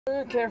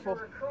Careful.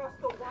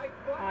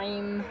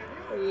 I'm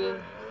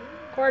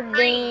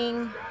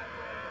recording.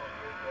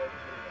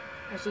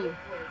 I see you.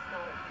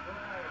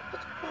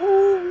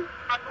 Oh,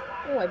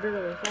 I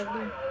barely flagged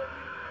you.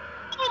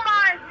 Oh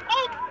my!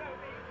 Oh!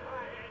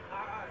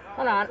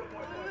 Hold on.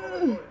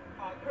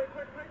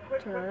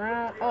 Turn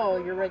around.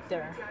 Oh, you're right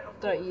there.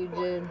 Thought you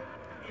did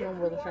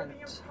over the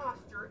fence.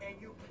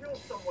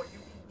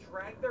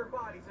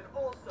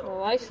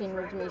 All I seen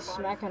was me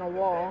smacking a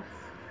wall.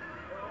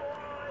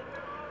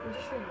 We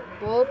should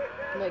both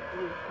like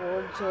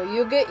record, so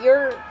you get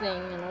your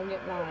thing and I'll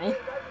get mine.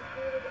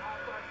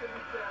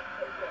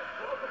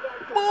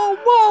 Whoa,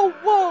 whoa,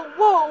 whoa,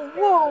 whoa,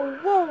 whoa,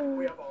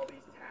 whoa.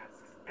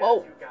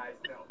 Whoa.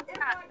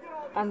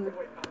 I'm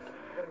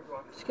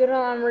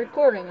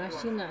recording. I've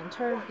seen that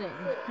entire thing.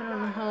 I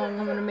don't know how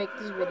long I'm gonna make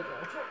this video.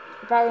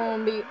 It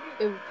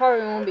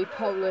probably won't be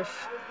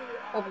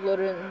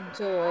uploaded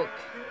until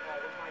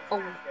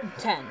like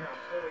 10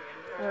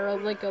 or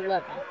like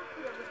 11.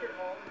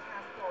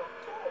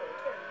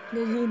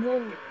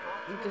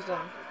 Because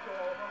I'm a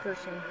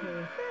person who.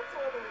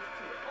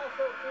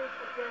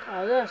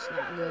 Oh, that's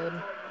not good.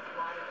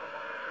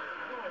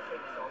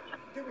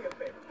 Do me a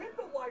favor. Hit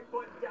the like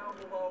button down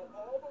below.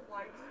 All the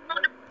likes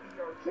help feed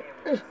our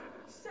families.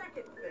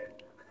 Second thing,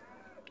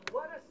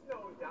 let us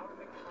know down in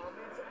the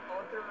comments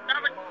other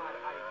mod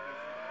ideas you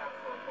have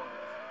for Among Us.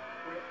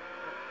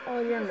 Oh,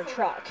 you're in the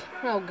truck.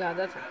 Oh god,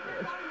 that's not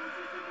good.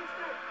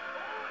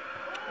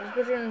 Let's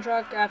put you in the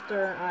truck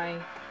after I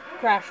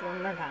crash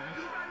one more time.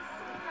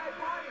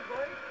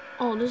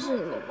 Oh, this isn't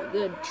gonna be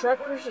good.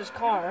 Truck versus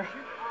car.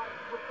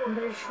 I'm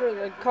pretty sure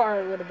the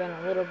car would have been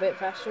a little bit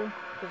faster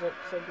because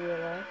it's like real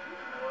life.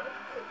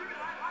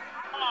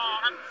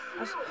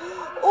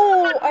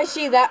 Oh, I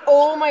see that.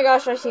 Oh my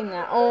gosh, I seen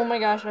that. Oh my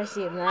gosh, I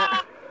seen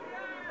that.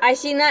 I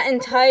seen that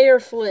entire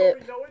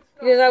flip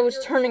because I was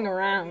turning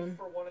around.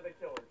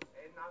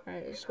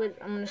 Alright, switch.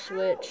 I'm gonna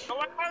switch.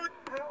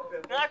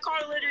 My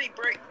car literally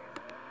break.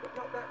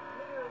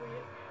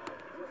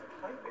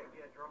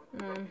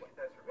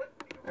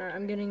 Alright,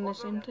 I'm getting the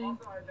same thing.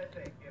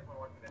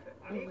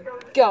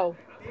 Go.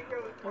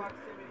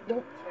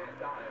 Don't.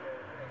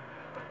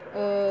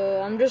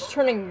 I'm just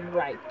turning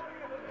right.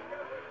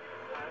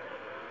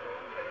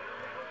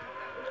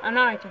 I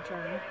know I can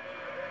turn.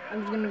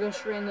 I'm just gonna go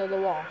straight into the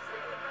wall.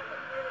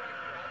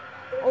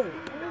 Oh,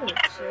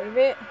 save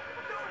it.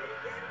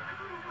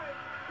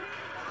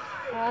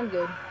 Oh, I'm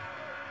good.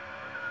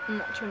 I'm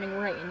not turning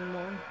right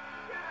anymore.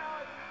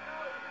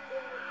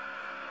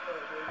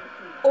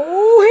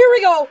 Oh, here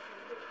we go!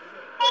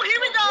 Oh,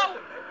 here we go!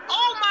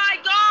 Oh my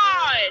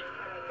god!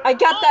 I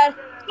got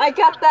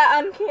that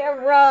on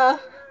camera.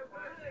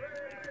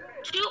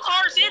 2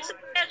 cars into the.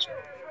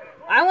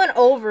 I went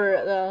over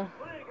it though.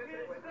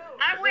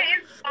 I went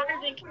in front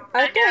and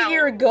I thought you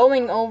were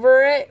going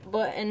over it,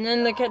 and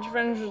then the catch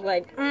friend was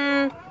like,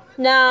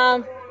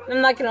 nah,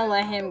 I'm not gonna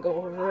let him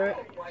go over it.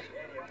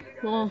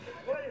 Well,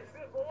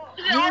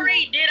 I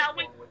already did.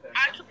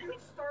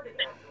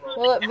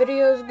 Well, that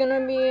video is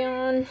gonna be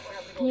on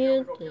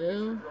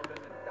YouTube.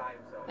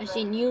 I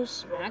seen you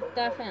smack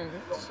that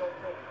fence.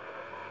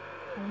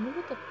 I wonder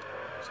what the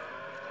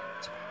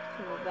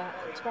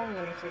it's probably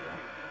gonna see that.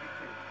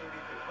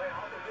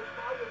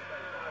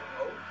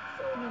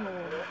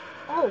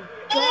 Oh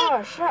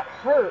gosh, that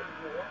hurt.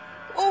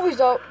 Oh, he's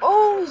up.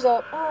 Oh, he's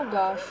up. Oh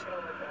gosh.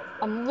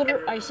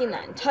 I seen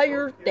that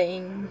entire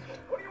thing.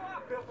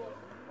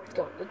 Let's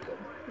go. Let's go.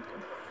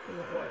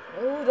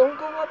 Oh, don't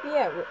go up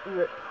yet.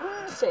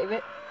 Save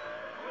it.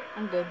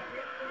 I'm good.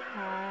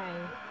 Hi.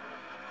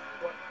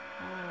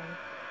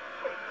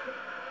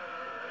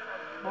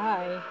 Hi.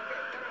 Bye.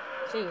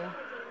 See ya.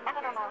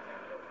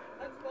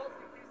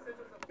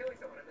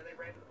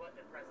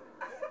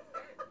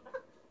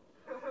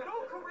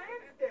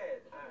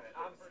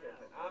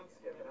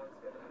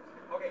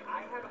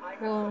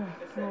 Well,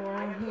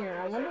 around here,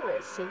 I wonder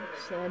what Safe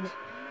said.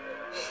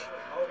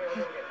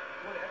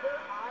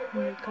 He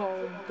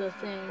called the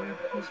thing.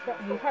 He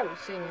probably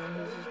seen it.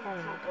 He's just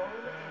probably not going to.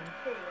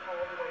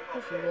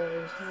 If he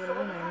was, he would have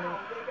been on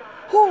it.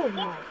 Oh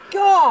my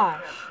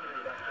gosh!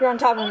 You're on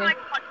top of me.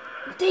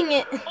 Dang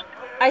it!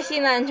 I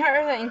seen that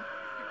entire thing.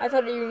 I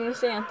thought you were gonna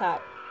stay on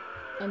top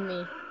of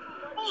me.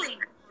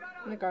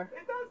 In the car.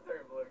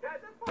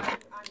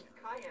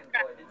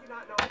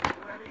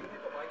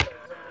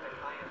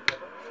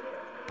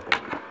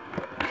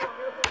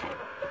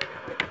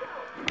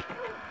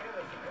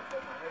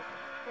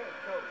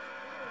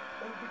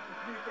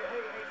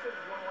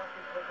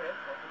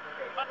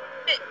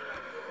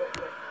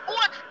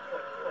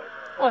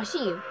 Oh, I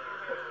see you.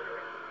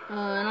 And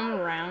I'm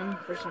around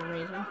for some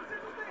reason.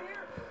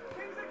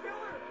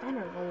 I don't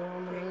know what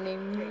I'm gonna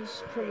name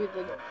this. Probably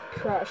the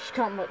Crush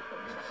Combat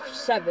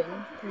 7.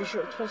 Pretty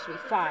sure it's supposed to be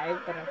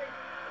 5, but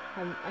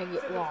I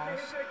get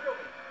lost.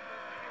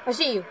 I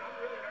see you.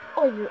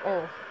 Oh,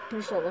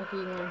 you're so lucky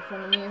you're in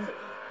front of me.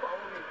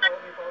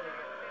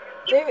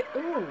 David,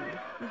 ooh.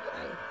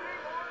 Okay.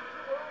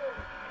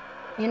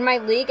 In my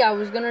league, I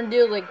was gonna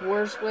do like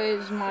worst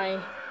ways my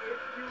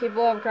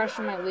people have crashed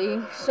in my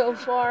league so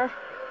far.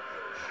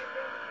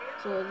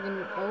 So it's gonna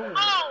be,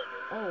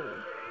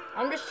 oh.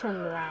 I'm just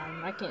turned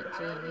around. I can't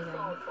see anything.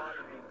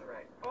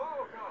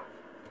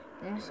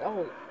 Yes,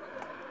 oh.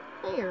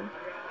 There.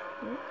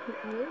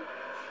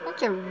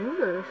 That's a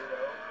roof.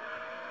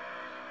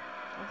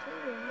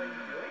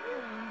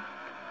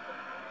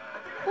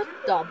 What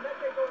the?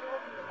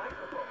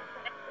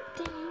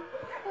 Dang,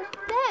 what's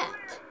that?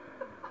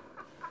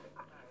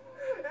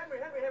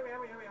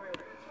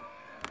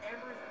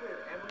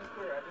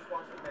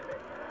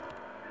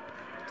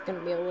 It's gonna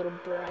be a little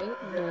bright,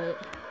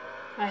 but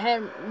I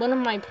had one of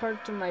my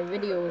parts of my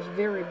video was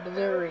very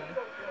blurry.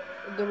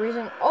 The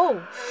reason,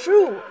 oh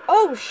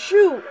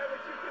shoot,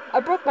 I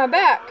broke my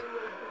back.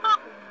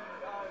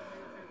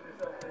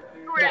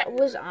 That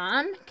was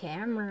on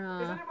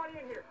camera.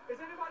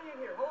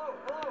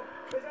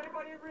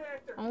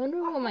 I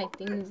wonder what my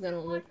thing is gonna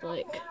look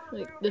like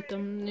the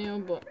thumbnail,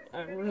 but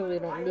I really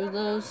don't do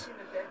those.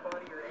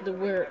 The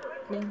weird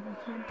thing.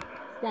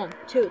 1,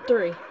 2,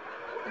 3.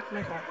 That's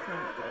my car.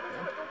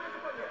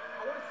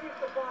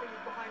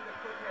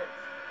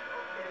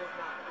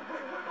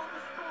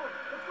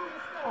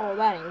 Oh,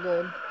 that ain't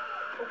good.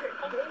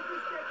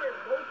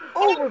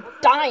 Oh, we're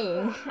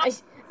dying.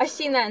 I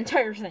seen that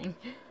entire thing.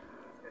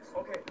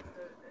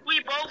 We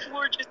both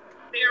were just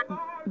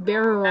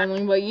barrel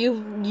rolling, but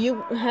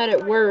you had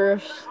it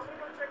worse.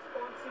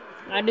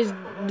 I just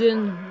did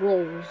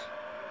rolls.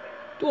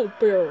 Do a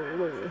barrel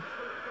roll.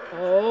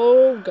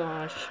 Oh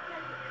gosh.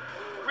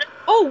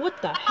 Oh,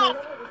 what the heck?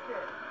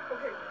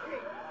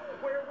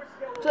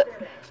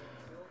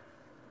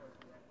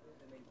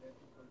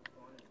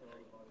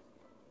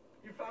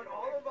 You found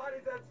all the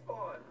bodies that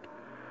spawned.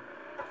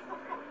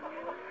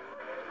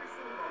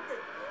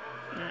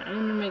 I'm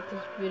gonna make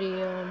this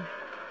video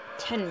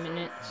 10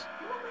 minutes.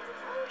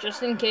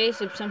 Just in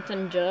case if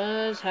something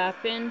does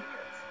happen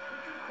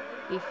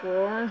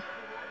before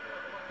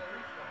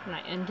when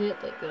I end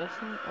it like this.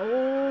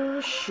 Oh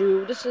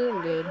shoot, this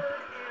isn't good.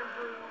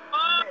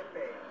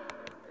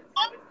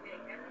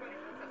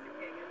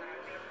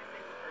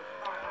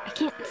 I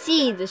can't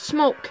see the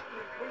smoke.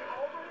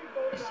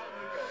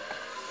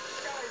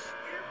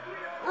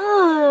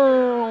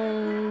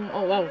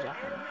 Oh, that was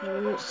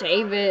awesome.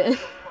 Save it.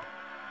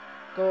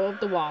 Go up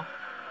the wall.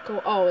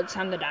 Go. Oh, it's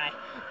time to die.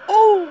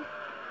 Oh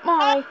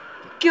my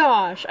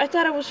gosh! I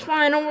thought I was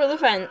flying over the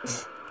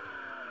fence.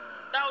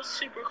 That was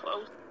super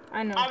close.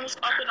 I know. Almost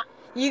up and up.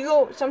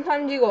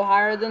 Sometimes you go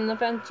higher than the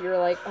fence. You're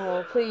like,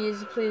 oh,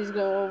 please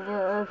go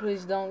over, or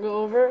please don't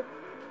go over.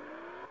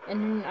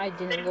 And I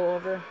didn't go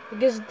over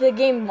because the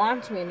game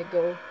wants me to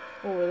go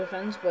over the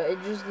fence, but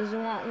it just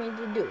doesn't want me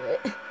to do it.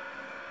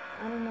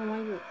 I don't know why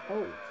you.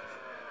 Oh,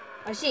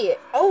 I see it.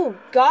 Oh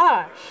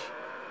gosh.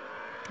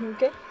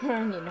 Okay,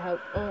 I need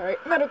help. Alright,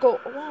 medical.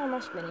 Why am I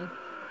spinning?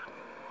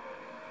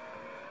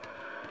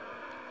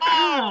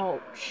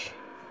 Ouch.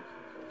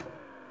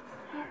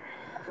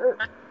 Hurt.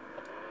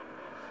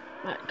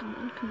 Alright, come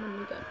on,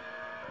 you got it.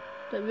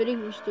 That video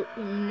was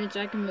 30 minutes.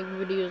 I can make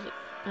videos,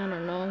 I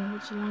don't know,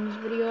 what's the longest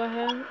video I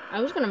have?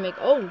 I was gonna make,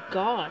 oh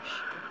gosh.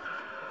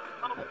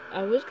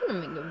 I was gonna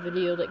make a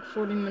video like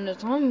 40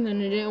 minutes long, then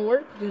it didn't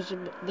work because of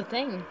the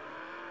thing.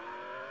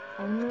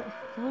 I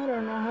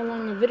don't know how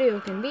long a video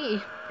can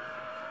be.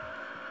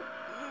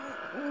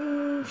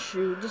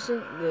 Shoot, this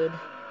isn't good.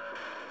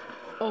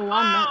 Oh,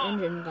 wow, my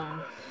engine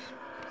gone.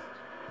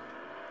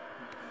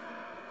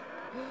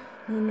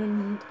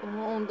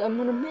 Oh, I'm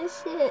gonna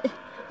miss it.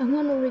 I'm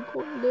gonna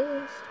record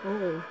this.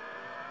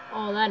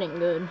 Oh, that ain't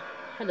good.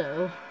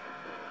 Hello.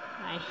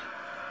 Hi.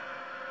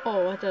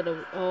 Oh, I thought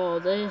oh,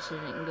 this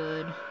isn't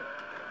good.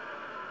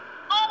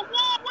 Oh,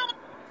 what was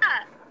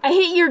that? I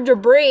hit your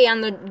debris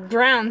on the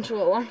ground, so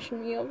it launched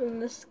me up in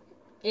this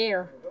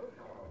air.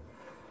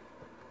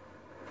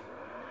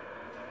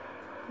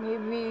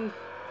 Maybe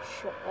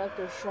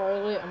after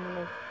Charlotte, I'm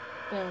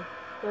gonna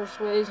first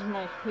ways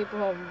my people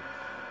have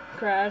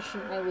crashed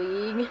in my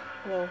league.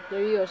 Well,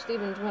 there you go.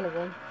 Steven's one of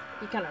them.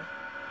 He kind of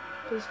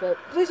please flip.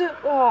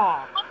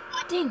 Oh,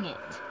 dang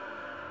it!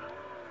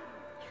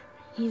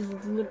 He's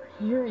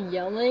you're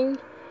yelling,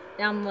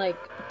 and I'm like,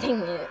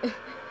 dang it.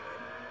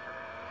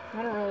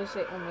 I don't really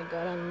say, oh my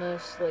god,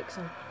 unless like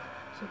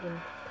something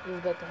is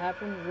about to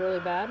happen really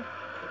bad.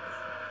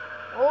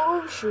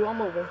 Oh shoot,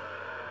 I'm over.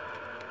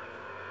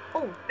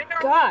 Oh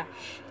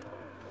gosh.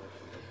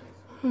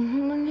 How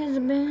long has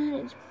it been?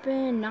 It's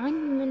been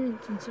 9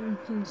 minutes and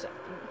 17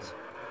 seconds.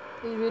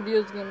 This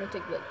video is gonna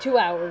take like 2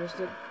 hours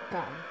to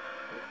come.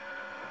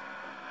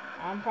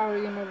 I'm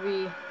probably gonna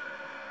be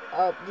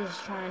up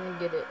just trying to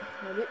get it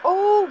ready.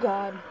 Oh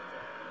god.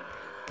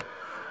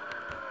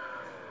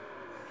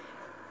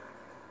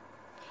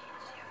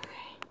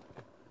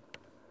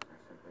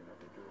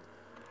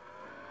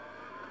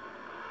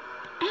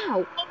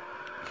 Ow!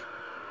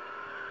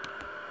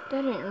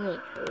 That didn't really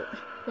hurt.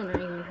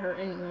 Didn't even hurt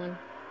anyone.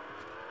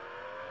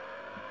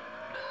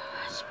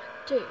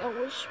 Spectate. I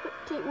wish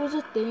spectate was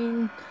a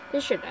thing. They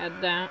should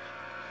add that.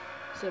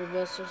 Instead of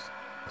us just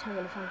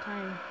having a fun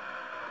time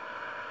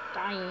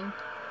dying.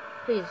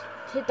 Please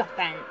hit the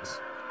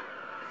fence.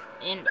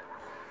 And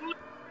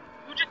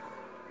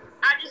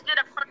I just did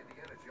a front.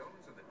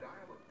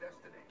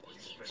 he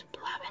keeps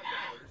blabbing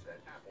at.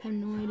 I have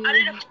no I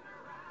did idea. a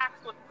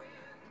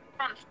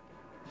front.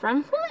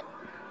 Front foot?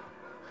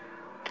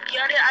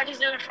 Yeah, I just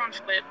did a front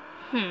flip.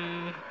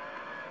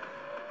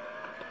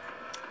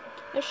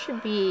 This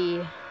should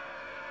be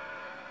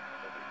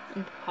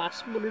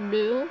impossible to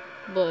do,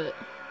 but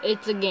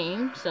it's a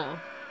game, so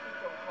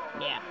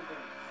yeah.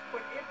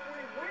 But if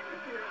we win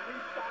here, we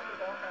found the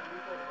ball and we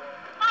will win.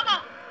 Mama!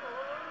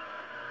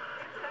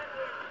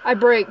 I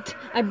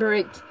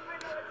braked.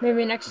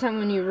 Maybe next time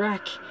when you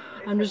wreck,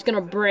 I'm just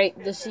gonna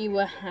brake to see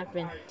what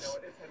happens.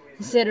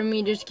 Instead of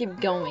me just keep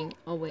going.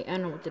 Oh wait, I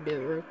know what to do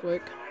real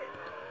quick.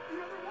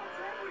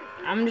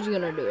 I'm just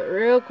gonna do it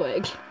real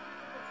quick.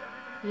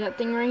 Is that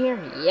thing right here?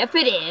 Yep,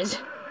 it is.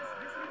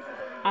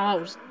 Oh, that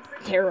was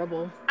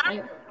terrible.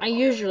 I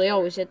usually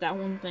always hit that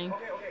one thing.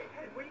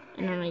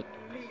 And I'm like,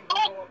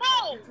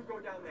 Oh!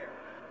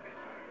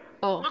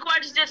 oh. Look what I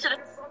just did to the...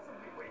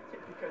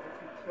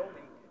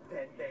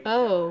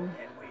 Oh.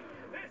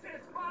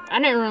 I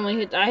didn't really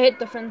hit. I hit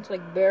the fence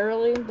like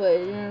barely, but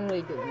it didn't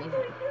really do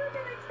anything.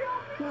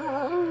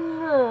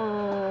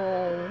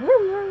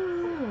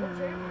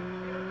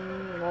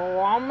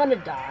 Oh, I'm gonna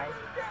die.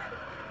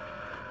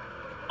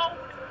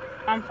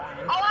 I'm fine.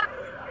 Oh,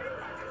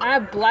 I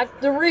have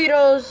black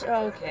Doritos.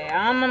 Okay,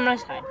 I'm on my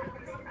side.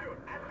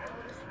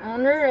 I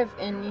wonder if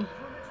any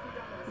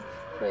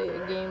play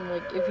a game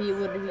like if he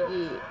would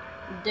be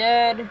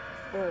dead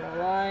or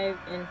alive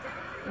in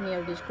any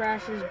of these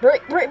crashes.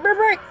 Break! Oh,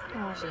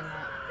 I've seen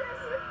that.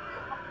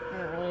 I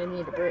don't really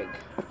need a break.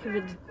 If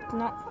it's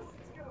not.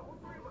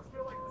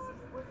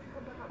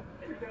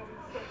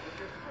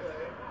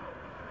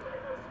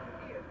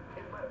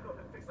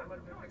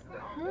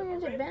 How long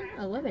has it been?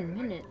 11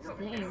 minutes.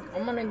 Dang.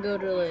 I'm gonna go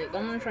to I'm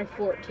gonna try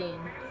 14.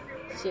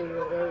 See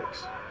what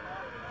works.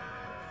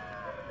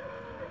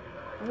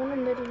 I want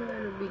to bet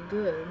it'll be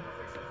good.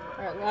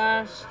 Alright,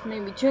 last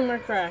maybe 2 more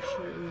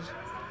crashes.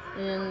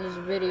 And this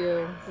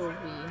video will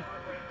be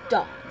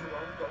done.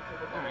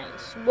 I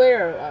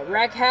swear a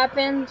wreck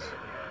happens.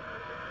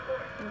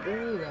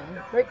 There you go.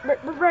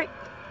 Break.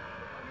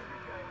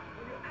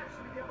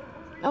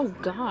 Oh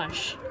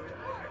gosh.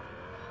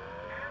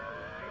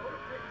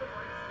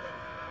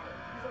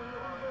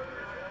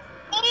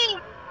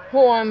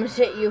 Oh, I almost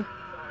hit you.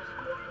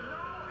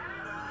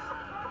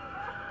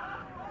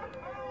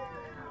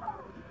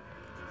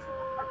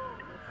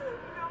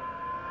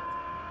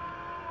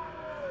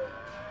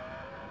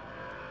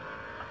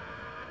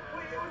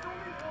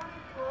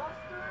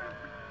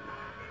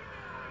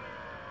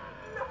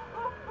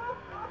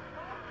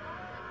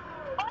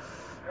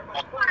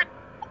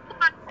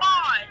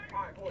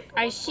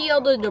 I see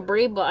all the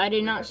debris, but I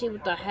did not see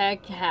what the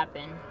heck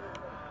happened.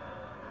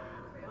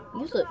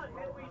 You look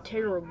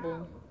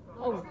terrible.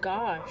 Oh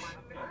gosh.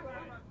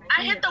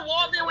 I hit the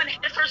wall then when it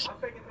hit first.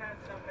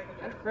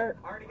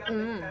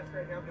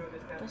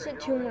 I said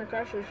 2 more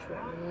crashes for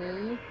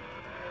me.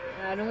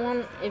 I don't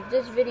want. If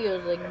this video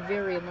is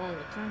very long,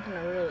 it's not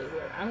gonna really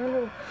work. I'm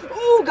gonna.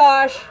 Oh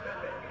gosh.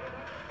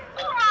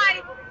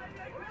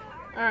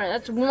 Alright,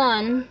 that's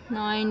 1.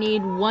 Now I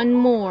need 1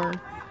 more.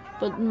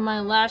 But my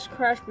last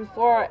crash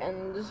before I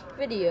end this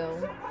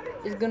video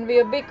is gonna be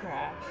a big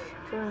crash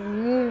for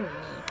me.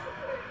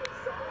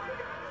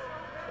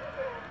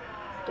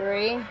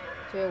 3,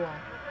 2, 1.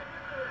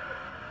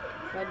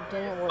 That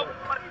didn't work.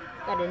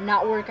 That did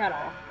not work at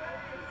all.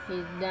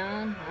 He's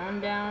down. I'm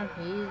down.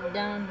 He's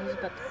down. He's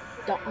about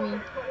to dump me.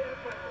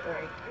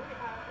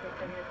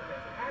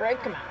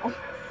 Break him out.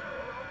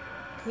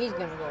 He's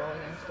gonna go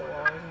against the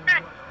wall.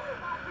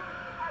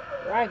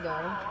 There I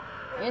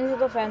go. Into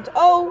the fence.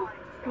 Oh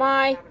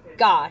my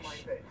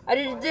gosh. I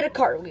did a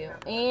cartwheel.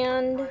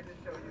 And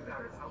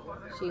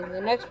see you in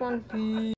the next one. Peace.